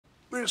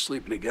We're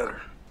sleeping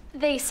together.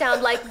 They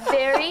sound like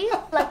very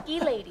lucky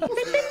ladies.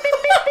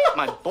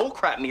 My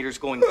bullcrap meter's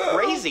going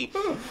crazy.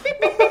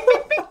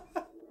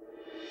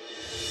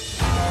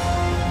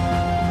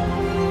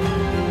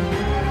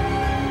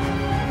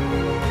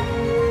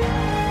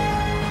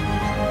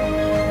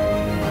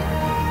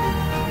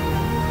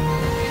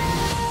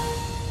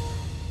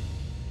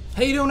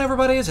 How you doing,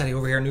 everybody? It's Eddie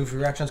over here. New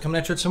Reactions coming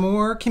at you with some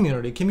more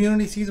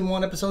Community Season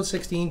 1, Episode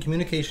 16,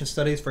 Communication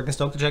Studies. Freaking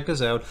stoked to check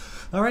this out.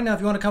 Alright, now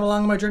if you want to come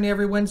along on my journey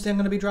every Wednesday, I'm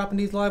going to be dropping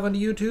these live onto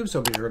YouTube,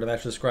 so be sure to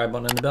mash the subscribe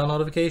button and the bell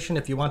notification.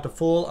 If you want the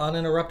full,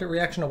 uninterrupted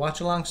reaction to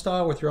watch-along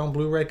style with your own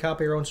Blu-ray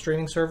copy, your own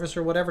streaming service,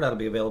 or whatever, that'll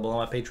be available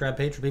on my Patreon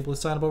page for people who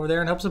sign up over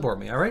there and help support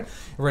me, alright?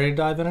 You ready to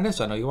dive into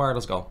this? I know you are.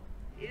 Let's go.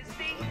 Is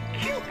the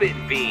Cupid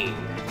bean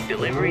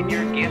delivering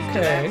your gift to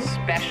that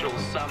special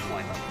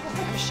someone?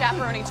 I'm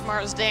chaperoning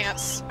tomorrow's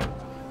dance.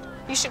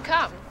 You should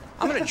come.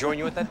 I'm gonna join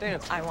you at that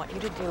dance. I want you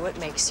to do what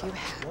makes you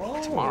happy.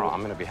 Whoa. Tomorrow,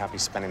 I'm gonna be happy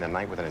spending the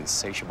night with an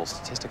insatiable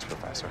statistics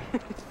professor.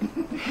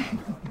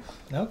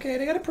 Okay,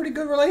 they got a pretty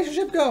good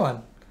relationship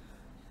going.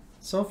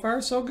 So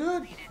far, so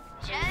good.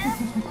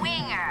 Jeff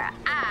Winger,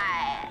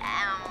 I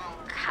am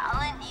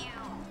calling you.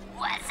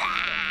 What's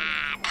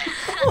up?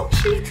 Oh,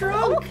 she's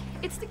drunk.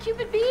 It's the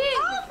Cupid being.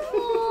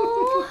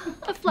 Oh,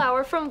 a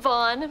flower from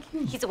Vaughn.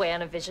 He's away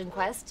on a vision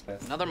quest.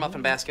 Another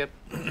muffin basket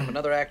from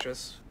another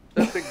actress.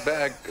 That big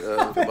bag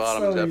at the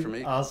bottom, is that for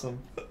me? Awesome.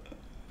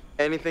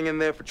 Anything in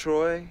there for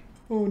Troy?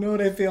 Oh no,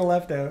 they feel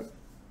left out.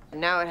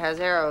 Now it has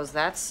arrows.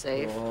 That's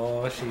safe.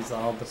 Oh, she's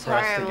all depressed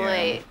Sorry, I'm again.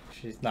 late.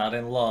 She's not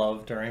in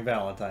love during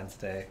Valentine's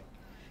Day.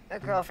 A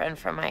girlfriend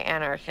from my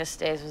anarchist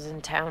days was in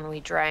town.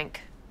 We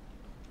drank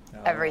Oh.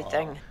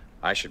 everything.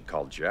 I should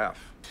call Jeff.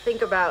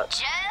 Think about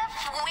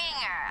Jeff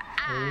Winger,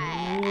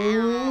 I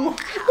Ooh. am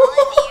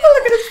calling you.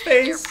 Look at his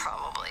face.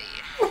 Probably.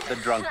 The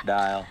drunk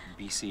dial,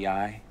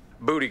 BCI.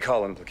 Booty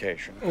call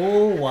implication.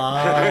 Oh,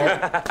 wow.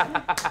 Look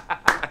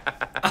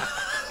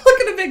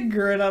at the big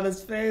grin on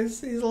his face.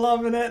 He's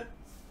loving it.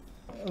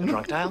 The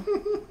drunk dial?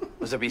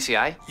 Was there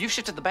BCI? You've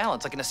shifted the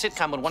balance, like in a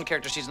sitcom when one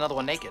character sees another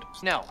one naked.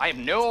 No, I have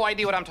no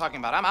idea what I'm talking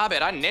about. I'm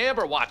ABED. I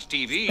never watch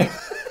TV. His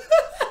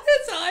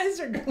eyes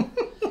are going.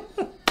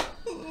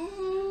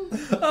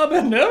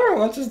 Abed never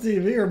watches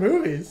TV or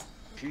movies.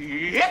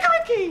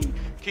 Kikariki!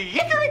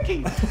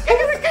 Kikariki!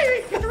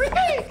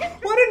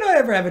 Why didn't I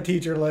ever have a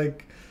teacher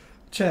like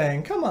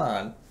Chang? Come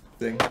on.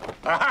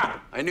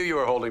 Aha! I knew you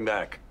were holding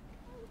back.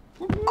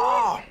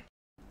 Oh!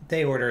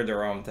 They ordered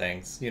their own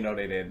things. You know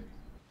they did.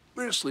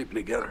 We're sleeping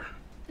together.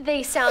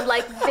 They sound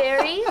like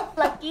very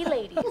lucky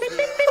ladies.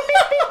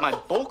 My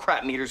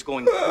bullcrap meter's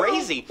going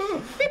crazy.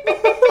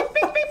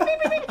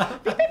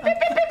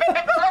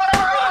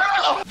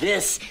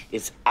 This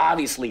is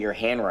obviously your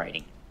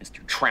handwriting,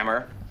 Mr.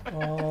 Tremor.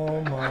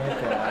 Oh my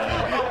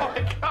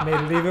god.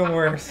 Made it even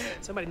worse.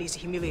 Somebody needs to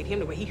humiliate him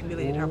the way he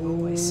humiliated our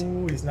boys.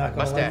 Ooh, he's not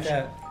gonna Mustache. like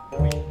that.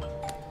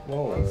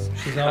 Whoa.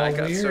 She's all I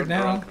got weird so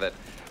now. drunk that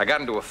I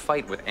got into a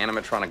fight with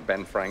animatronic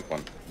Ben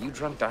Franklin. You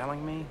drunk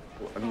dialing me?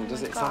 I mean,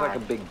 it's not like a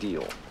big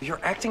deal. You're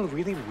acting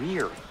really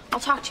weird. I'll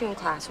talk to you in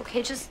class,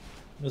 okay? Just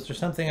Was there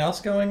something else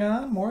going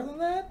on more than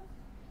that?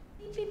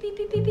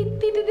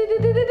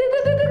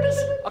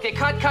 Okay,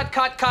 cut.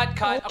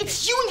 Okay.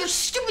 It's you and your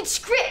stupid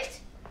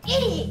script.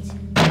 Idiot.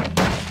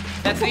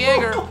 That's the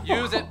anger.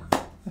 Use it.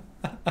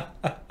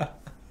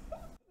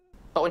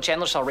 But when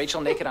Chandler saw Rachel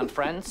naked on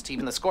Friends, to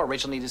even the score,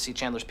 Rachel needed to see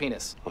Chandler's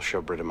penis. I'll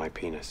show Britta my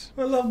penis.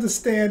 I love the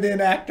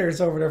stand-in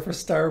actors over there for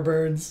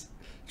Starbirds,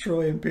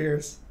 Troy and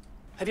Pierce.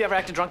 Have you ever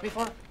acted drunk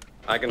before?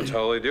 I can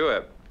totally do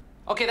it.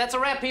 Okay, that's a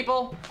wrap,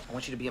 people. I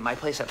want you to be at my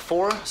place at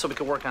 4 so we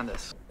can work on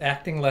this.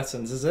 Acting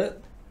lessons, is it?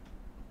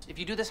 If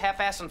you do this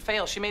half-assed and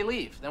fail, she may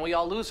leave. Then we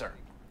all lose her.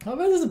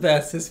 Abed is the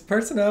best. His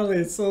personality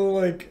is so,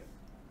 like,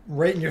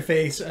 right in your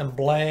face and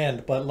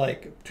bland, but,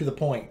 like, to the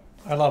point.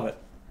 I love it.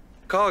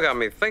 Call got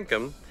me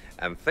thinking,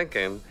 and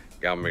thinking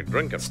got me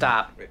drinking.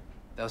 Stop.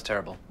 That was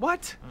terrible.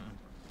 What?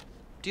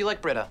 Do you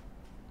like Britta?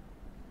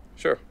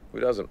 Sure, who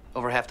doesn't?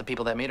 Over half the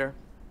people that meet her.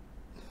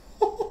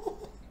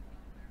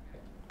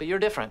 But you're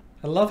different.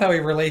 I love how he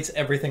relates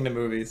everything to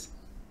movies.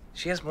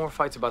 She has more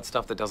fights about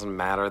stuff that doesn't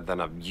matter than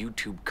a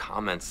YouTube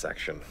comment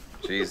section.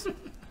 Jeez.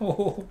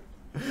 Oh,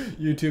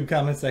 YouTube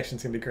comment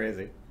sections can be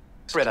crazy.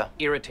 Britta,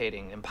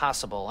 irritating,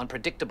 impossible,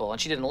 unpredictable, and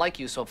she didn't like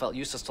you, so it felt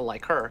useless to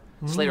like her.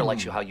 Slater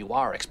likes you how you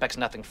are, expects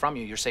nothing from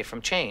you. You're safe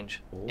from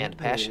change and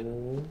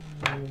passion.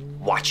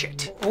 Watch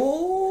it.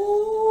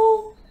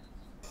 Oh,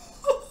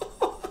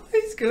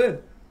 he's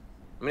good.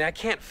 I mean, I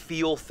can't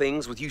feel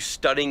things with you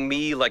studying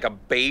me like a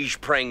beige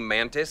praying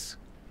mantis.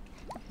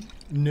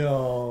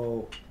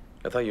 No.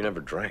 I thought you never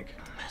drank.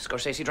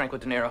 Scorsese drank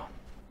with De Niro.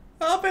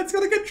 Abed's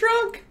gonna get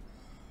drunk.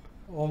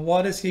 Well,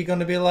 what is he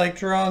gonna be like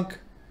drunk?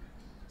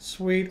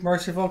 Sweet,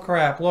 merciful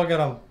crap. Look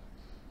at him.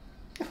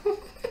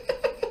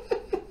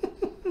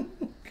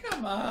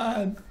 Come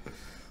on.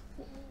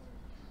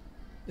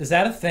 Is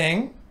that a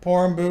thing?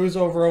 Pouring booze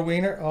over a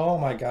wiener? Oh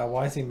my god,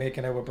 why is he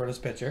making it with Britta's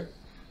picture?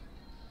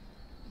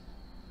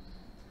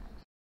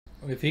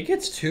 If he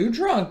gets too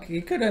drunk,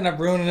 he could end up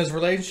ruining his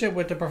relationship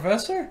with the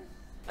professor.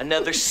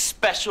 Another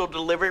special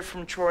delivery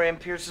from Troy and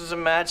Pierce's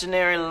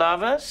imaginary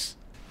lovers?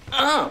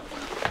 Oh.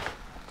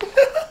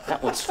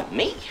 That one's for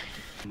me.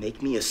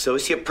 Make me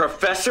associate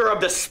professor of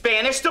the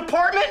Spanish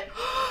department?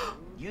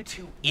 You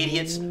two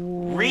idiots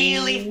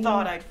really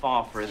thought I'd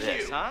fall for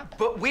this, huh?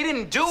 But we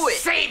didn't do it.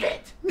 Save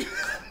it!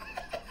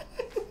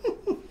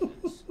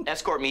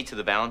 Escort me to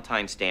the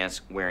Valentine's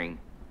dance wearing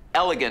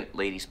elegant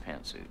ladies'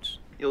 pantsuits.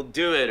 You'll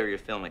do it or you'll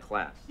fail my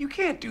class. You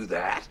can't do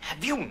that.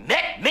 Have you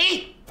met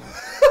me?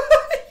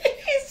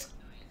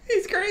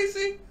 He's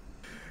crazy.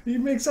 He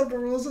makes up the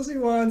rules as he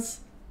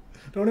wants.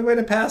 The only way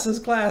to pass his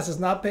class is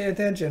not pay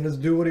attention, is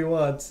do what he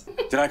wants.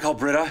 Did I call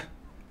Britta?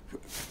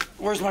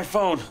 Where's my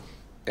phone?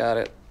 Got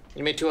it.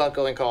 You made 2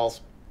 outgoing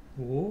calls.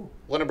 Ooh.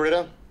 One to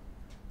Britta,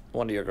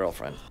 one to your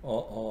girlfriend.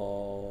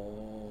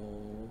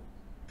 Uh-oh.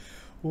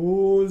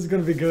 Ooh, this is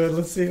gonna be good.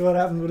 Let's see what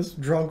happens with his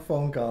drunk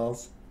phone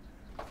calls.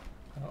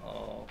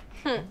 Uh-oh.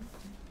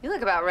 You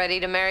look about ready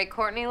to marry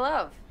Courtney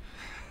Love.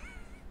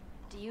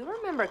 Do you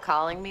remember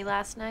calling me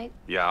last night?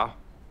 Yeah?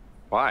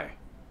 Why?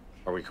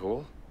 Are we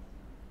cool?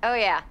 Oh,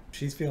 yeah.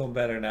 She's feeling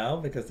better now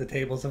because the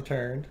tables have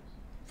turned.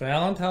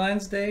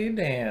 Valentine's Day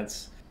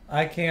dance.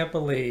 I can't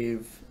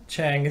believe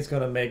Chang is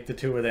gonna make the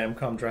two of them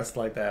come dressed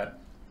like that.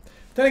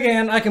 Then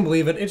again, I can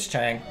believe it. It's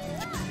Chang.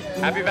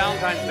 Happy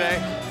Valentine's Day.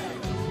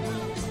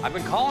 I've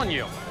been calling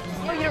you.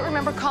 Oh, you don't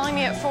remember calling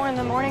me at 4 in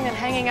the morning and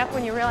hanging up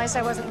when you realized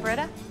I wasn't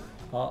Britta?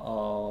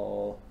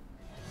 Uh-oh.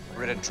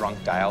 Britta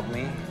drunk dialed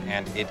me,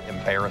 and it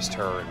embarrassed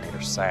her and made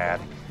her sad.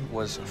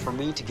 Was for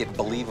me to get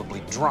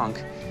believably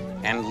drunk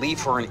and leave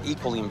her an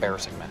equally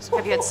embarrassing mess.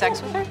 Have you had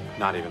sex with her?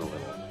 Not even a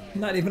little.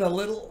 Not even a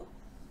little.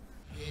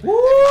 Woo!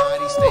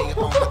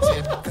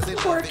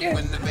 Work it!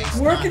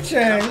 Work it,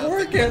 Chang!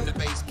 Work it!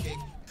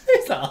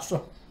 He's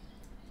awesome.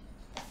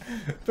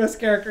 Best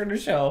character in the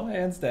show,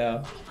 hands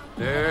down.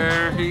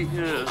 There he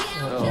is.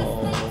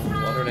 Oh,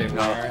 what are they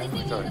wearing?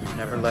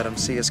 Never let him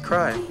see us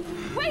cry.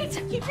 Wait!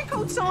 Keep your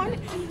coats on!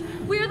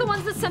 We're the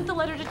ones that sent the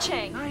letter to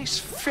Chang. Nice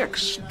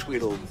fix,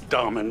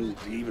 Tweedledum and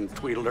even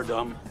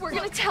Tweedledum. We're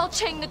gonna tell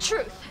Chang the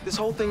truth. This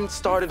whole thing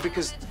started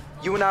because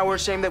you and I were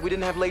ashamed that we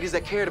didn't have ladies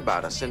that cared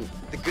about us. And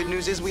the good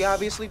news is we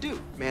obviously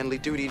do. Manly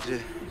duty to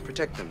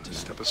protect them tonight.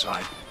 Step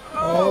aside.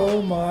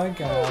 Oh my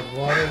god,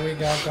 what do we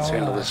got Let's going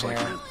handle on this like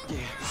here? men.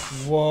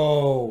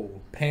 Whoa,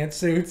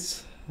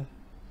 pantsuits.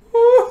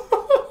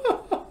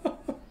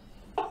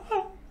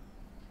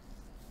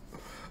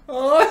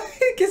 Oh,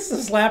 he gets to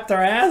slap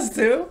their ass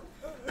too.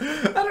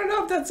 I don't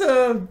know if that's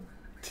a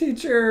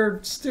teacher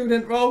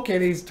student. Okay,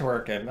 he's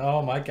twerking.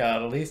 Oh my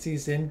god, at least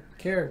he's in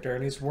character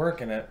and he's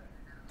working it.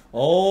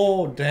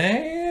 Oh,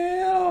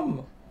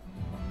 damn.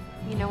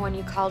 You know, when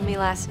you called me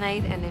last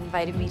night and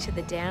invited me to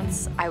the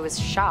dance, I was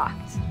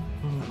shocked.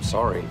 I'm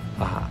sorry.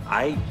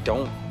 I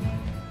don't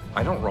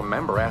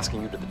remember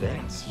asking you to the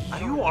dance.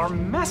 You are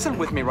messing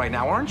with me right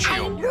now, aren't you?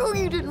 I know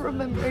you didn't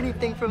remember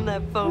anything from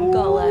that phone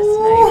call last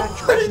night.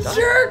 What a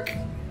jerk!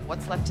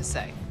 What's left to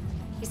say?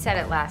 He said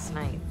it last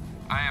night.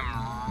 I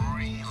am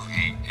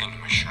really into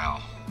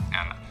Michelle,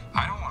 and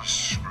I don't want to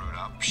screw it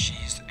up.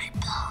 She's a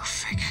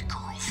perfect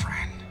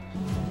girlfriend.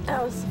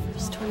 That was the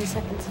first 20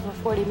 seconds of a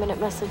 40-minute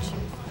message.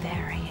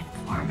 Very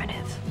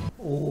informative.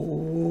 Oh,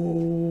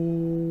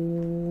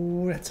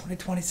 that's only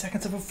 20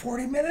 seconds of a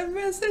 40-minute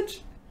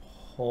message?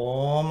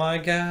 Oh my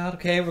god.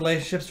 Okay,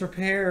 relationships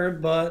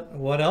repaired, but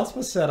what else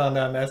was said on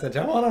that message?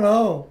 I want to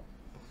know.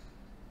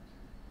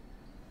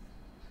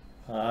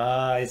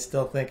 Ah, he's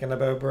still thinking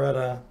about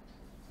Britta.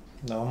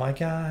 Oh my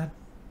god.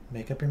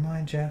 Make up your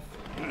mind, Jeff.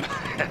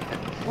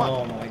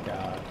 Oh my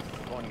god.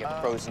 Going to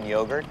get frozen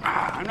yogurt?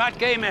 I'm not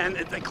gay,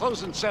 man. They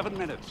close in 7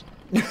 minutes.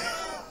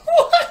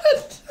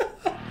 What?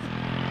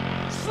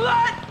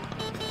 Slut!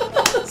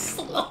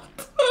 Slut.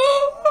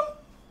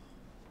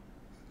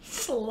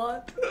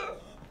 Slut.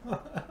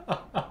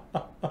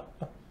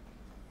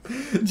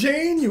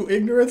 Jane, you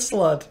ignorant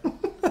slut.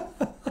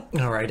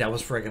 Alright, that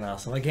was friggin'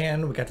 awesome.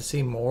 Again, we got to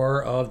see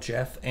more of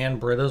Jeff and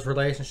Britta's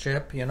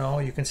relationship. You know,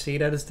 you can see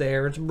that it's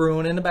there. It's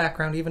brewing in the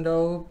background, even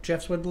though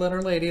Jeff's with the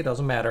letter lady. It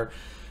doesn't matter.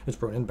 It's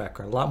brewing in the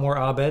background. A lot more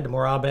ABED. The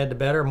more ABED, the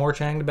better. More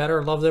Chang, the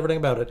better. Loves everything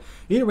about it.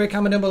 Either way,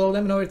 comment down below.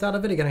 Let me know what you thought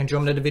of it. Again,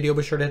 enjoy the video.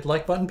 Be sure to hit the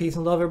like button. Peace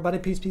and love, everybody.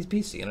 Peace, peace,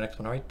 peace. See you in the next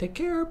one. Alright, take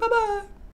care. Bye-bye.